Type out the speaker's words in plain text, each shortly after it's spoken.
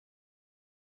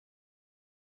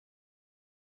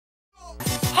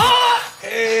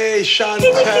Hey,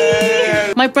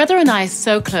 Chantelle! My brother and I are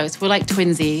so close. We're like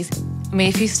twinsies. I mean,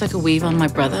 if you stuck a weave on my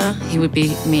brother, he would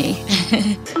be me.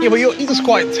 Yeah, but you're just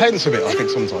quite tense a bit, I think,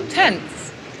 sometimes.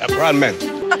 Tense? Around men.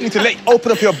 You need to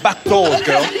open up your back doors,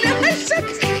 girl.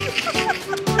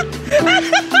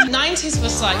 90s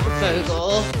was like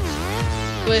Bogle.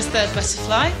 Was the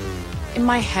butterfly. In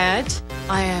my head,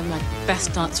 I am like the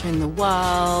best dancer in the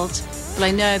world. But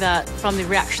I know that from the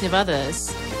reaction of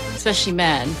others, especially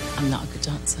men, I'm not a good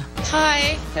dancer.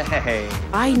 Hi. Hey.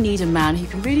 I need a man who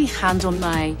can really handle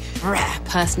my rare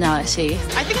personality.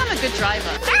 I think I'm a good driver.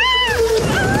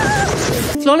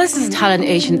 Flawless is a talent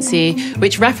agency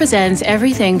which represents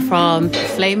everything from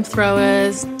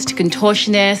flamethrowers to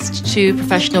contortionists to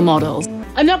professional models.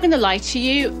 I'm not going to lie to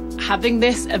you, having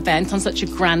this event on such a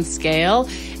grand scale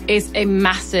is a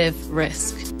massive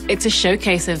risk. It's a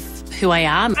showcase of who I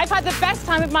am. I've had the best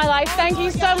time of my life. Thank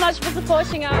you so much for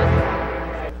supporting us.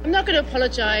 I'm not going to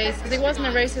apologise because it wasn't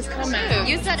a racist comment.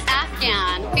 You said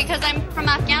Afghan because I'm from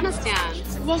Afghanistan.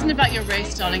 It wasn't about your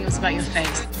race, darling. It was about your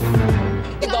face.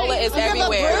 Ebola is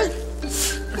everywhere.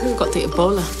 Who got the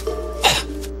Ebola?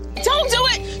 Don't do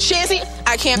it, Shazzy.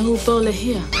 I can't. No Ebola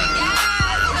here.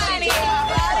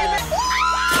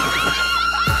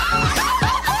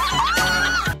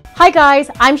 Hi guys,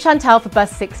 I'm Chantelle for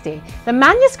Bus 60. The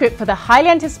manuscript for the highly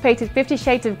anticipated 50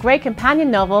 Shades of Grey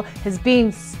companion novel has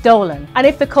been stolen. And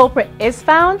if the culprit is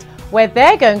found, where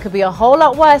they're going could be a whole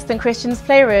lot worse than Christian's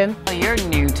Playroom. Oh, you're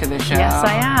new to the show. Yes,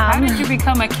 I am. How did you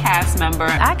become a cast member?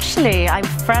 Actually, I'm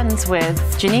friends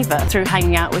with Geneva. Through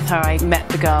hanging out with her, I met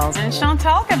the girls. And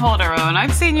Chantelle can hold her own.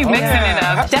 I've seen you mixing it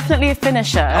up. Definitely a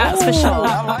finisher, that's for sure.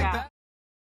 I like that.